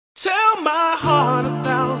Tell my heart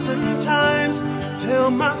 1,000 times,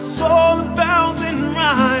 tell my soul 1,000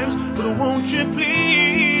 rhymes, but won't you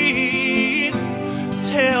please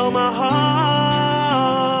tell my heart?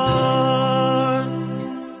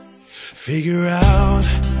 Figure out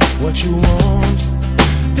what you want,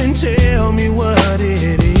 then tell me what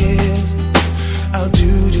it is. I'll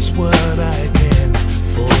do just what I can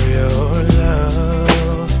for your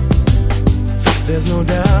love. There's no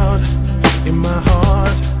doubt in my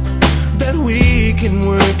heart that we can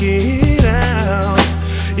work it out.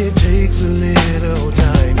 It takes a little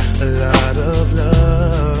time, a lot of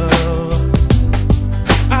love.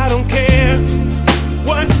 I don't care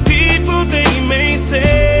what people they may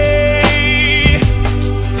say,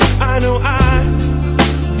 I know I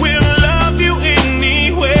will love you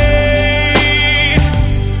anyway.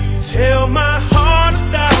 Tell my heart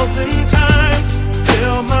 1,000 times,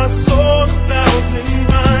 tell my soul 1,000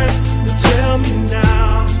 rhymes. Now tell me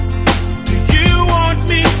now, do you want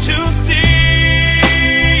me to stay?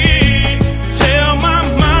 Tell my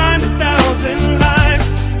mind 1,000 lies,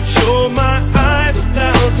 show my eyes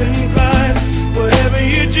 1,000 cries. Whatever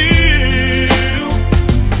you do,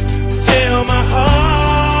 tell my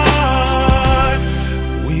heart.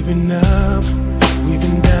 We've been up, we've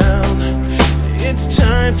been down, it's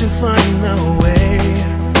time to find a way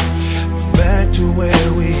back to where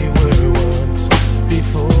we were once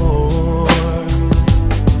before.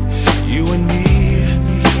 You and me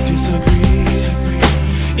disagree,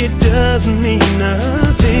 it doesn't mean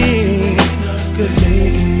nothing, 'cause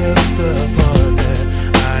making love's the part that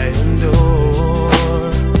I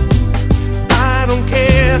adore. I don't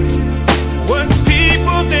care what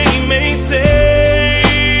people they may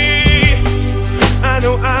say, I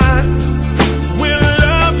know I will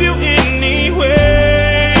love you anyway.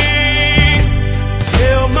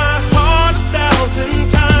 Tell my heart 1,000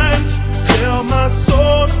 times, tell my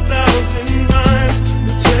soul 1,000 rhymes.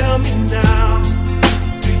 Now tell me now,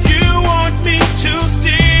 do you want me to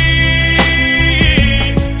stay?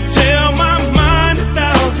 Tell my mind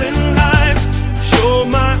 1,000 lies, show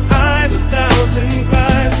my eyes 1,000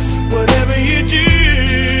 cries. Whatever you do,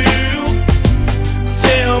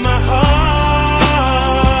 tell my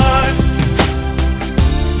heart.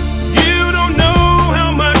 You don't know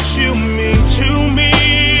how much you mean to me.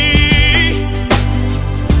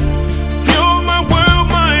 You're my world,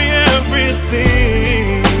 my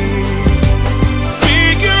everything.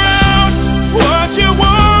 Figure out what you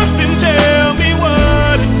want, then tell me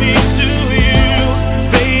what it means to you.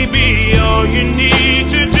 Baby, all you need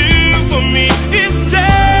to do for me is stay.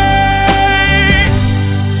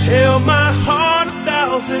 Tell my heart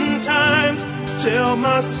 1,000 times, tell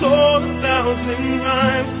my soul 1,000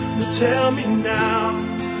 rhymes. Now tell me now,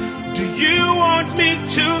 do you want me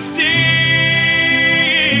to stay?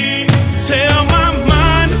 Tell my